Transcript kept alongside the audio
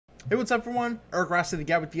Hey, what's up, everyone? Eric Rossi, the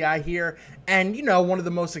guy with the eye here. And, one of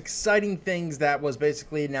the most exciting things that was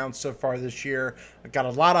basically announced so far this year, got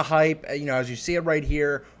a lot of hype. As you see it right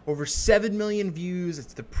here, over 7 million views.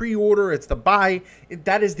 It's the pre-order, it's the buy.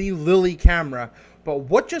 That is the Lily camera. But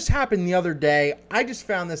what just happened the other day, I just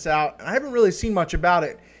found this out, and I haven't really seen much about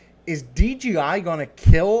it. Is DJI going to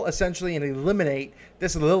kill, essentially, and eliminate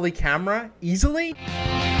this Lily camera easily?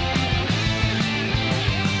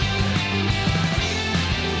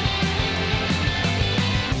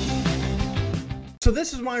 So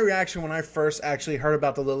this is my reaction when I first actually heard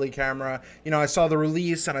about the Lily camera. I saw the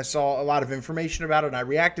release and I saw a lot of information about it and I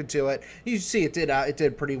reacted to it. You see it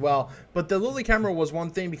did pretty well. But the Lily camera was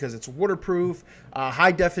one thing because it's waterproof,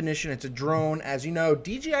 high definition, it's a drone. As you know,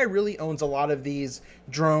 DJI really owns a lot of these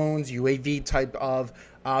drones, UAV type of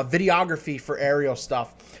videography for aerial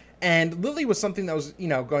stuff. And Lily was something that was,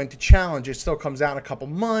 going to challenge. It still comes out in a couple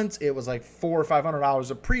months. It was like $400 or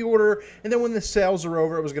 $500 a pre-order. And then when the sales are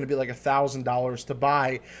over, it was going to be like $1,000 to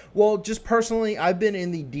buy. Well, just personally, I've been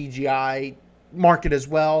in the DJI market as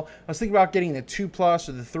well. I was thinking about getting the 2 Plus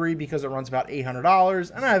or the 3 because it runs about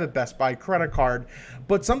 $800. And I have a Best Buy credit card.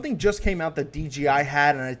 But something just came out that DJI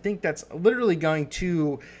had. And I think that's literally going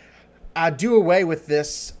to do away with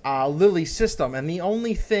this Lily system. And the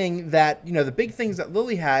only thing that, the big things that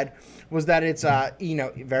Lily had was that it's,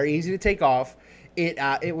 very easy to take off.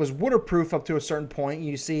 It was waterproof up to a certain point.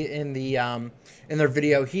 You see it in the, in their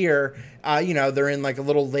video here, they're in like a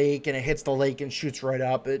little lake and it hits the lake and shoots right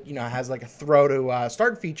up. It, has like a throw to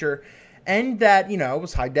start feature, and that, it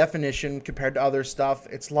was high definition compared to other stuff.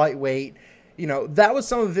 It's lightweight. That was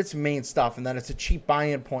some of its main stuff, and that it's a cheap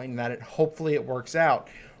buy-in point and that hopefully it works out.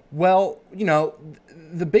 Well,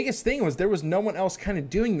 the biggest thing was there was no one else kind of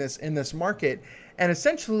doing this in this market. And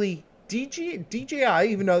essentially, DJI,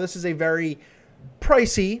 even though this is a very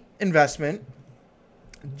pricey investment,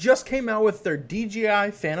 just came out with their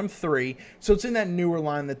DJI Phantom 3. So it's in that newer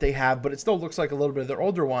line that they have, but it still looks like a little bit of their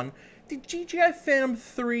older one. The DJI Phantom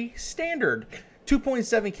 3 Standard.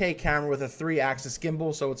 2.7K camera with a 3-axis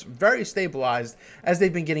gimbal, so it's very stabilized as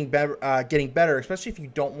they've been getting better, especially if you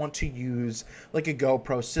don't want to use like a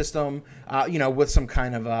GoPro system, with some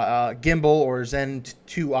kind of a gimbal or Zen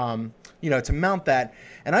to to mount that.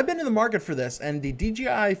 And I've been in the market for this, and the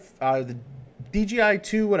DJI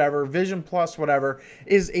 2 whatever, Vision Plus whatever,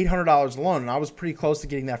 is $800 alone, and I was pretty close to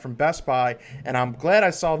getting that from Best Buy, and I'm glad I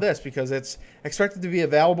saw this because it's expected to be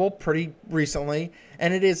available pretty recently,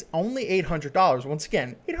 and it is only $800. Once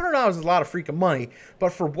again, $800 is a lot of freaking money,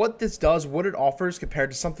 but for what this does, what it offers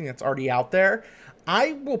compared to something that's already out there,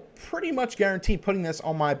 I will pretty much guarantee putting this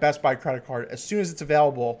on my Best Buy credit card as soon as it's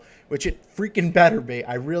available, which it freaking better be.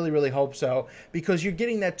 I really, really hope so, because you're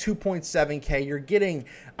getting that 2.7K, you're getting,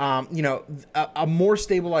 a more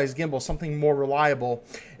stabilized gimbal, something more reliable.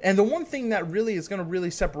 And the one thing that really is going to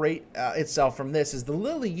really separate itself from this is the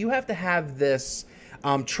Lily. You have to have this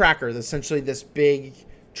tracker, essentially this big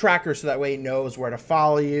tracker, so that way it knows where to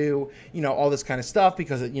follow you, all this kind of stuff,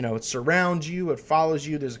 because it surrounds you, it follows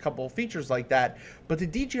you. There's a couple of features like that, but the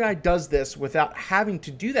DJI does this without having to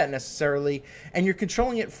do that necessarily, and you're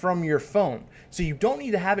controlling it from your phone, so you don't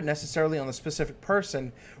need to have it necessarily on the specific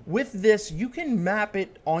person. With this, you can map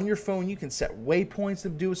it on your phone. You can set waypoints to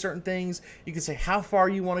do certain things. You can say how far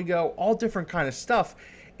you want to go, all different kind of stuff.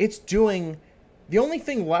 It's doing. The only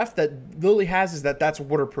thing left that Lily has is that that's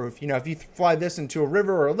waterproof. If you fly this into a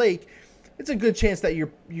river or a lake, it's a good chance that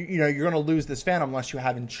you're going to lose this Phantom unless you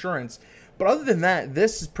have insurance. But other than that,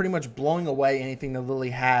 this is pretty much blowing away anything that Lily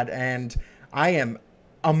had, and I am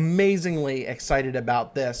amazingly excited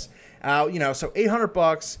about this. So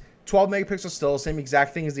 $800, 12 megapixel still, same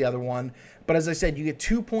exact thing as the other one. But as I said, you get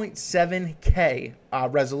 2.7K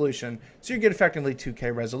resolution. So you get effectively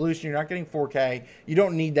 2K resolution. You're not getting 4K. You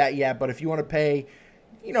don't need that yet. But if you want to pay,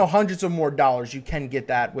 hundreds of more dollars, you can get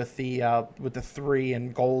that with the 3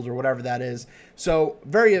 and gold or whatever that is. So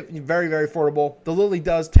very, very, very affordable. The Lily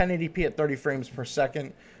does 1080p at 30 frames per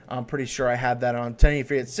second. I'm pretty sure I have that on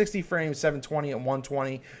 1080p at 60 frames, 720 at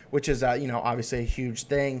 120, which is obviously a huge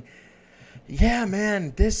thing. Yeah,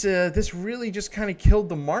 man, this really just kind of killed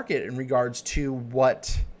the market in regards to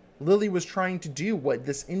what Lily was trying to do, what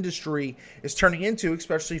this industry is turning into,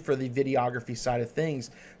 especially for the videography side of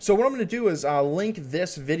things. So what I'm going to do is link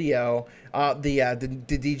this video, the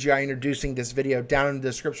DJI introducing this video, down in the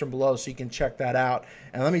description below, so you can check that out.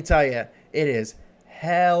 And let me tell you, it is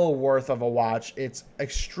hell worth of a watch. It's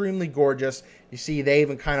extremely gorgeous. You see, they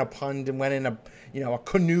even kind of punned and went in a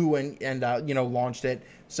canoe and launched it.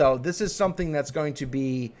 So this is something that's going to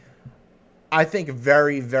be, I think,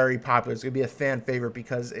 very, very popular. It's going to be a fan favorite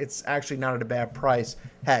because it's actually not at a bad price.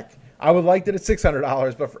 Heck, I would like it at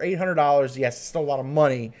 $600, but for $800, yes, it's still a lot of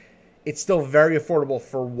money. It's still very affordable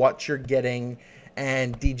for what you're getting.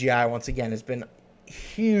 And DJI, once again, has been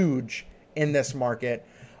huge in this market.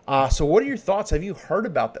 So what are your thoughts? Have you heard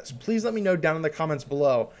about this? Please let me know down in the comments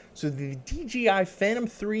below. So the DJI Phantom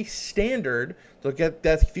 3 Standard, don't get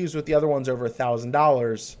that confused with the other ones over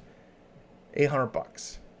 $1,000,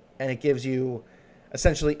 $800. And it gives you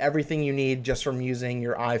essentially everything you need just from using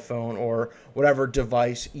your iPhone or whatever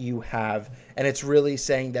device you have. And it's really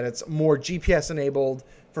saying that it's more GPS enabled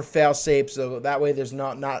for fail-safe, so that way there's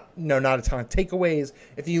not a ton of takeaways.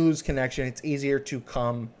 If you lose connection, it's easier to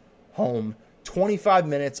come home. 25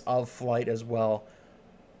 minutes of flight as well.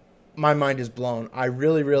 My mind is blown. I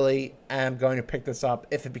really, really am going to pick this up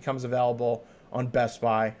if it becomes available on Best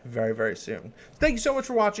Buy very, very soon. Thank you so much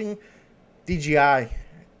for watching. DJI,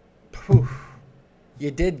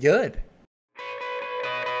 you did good.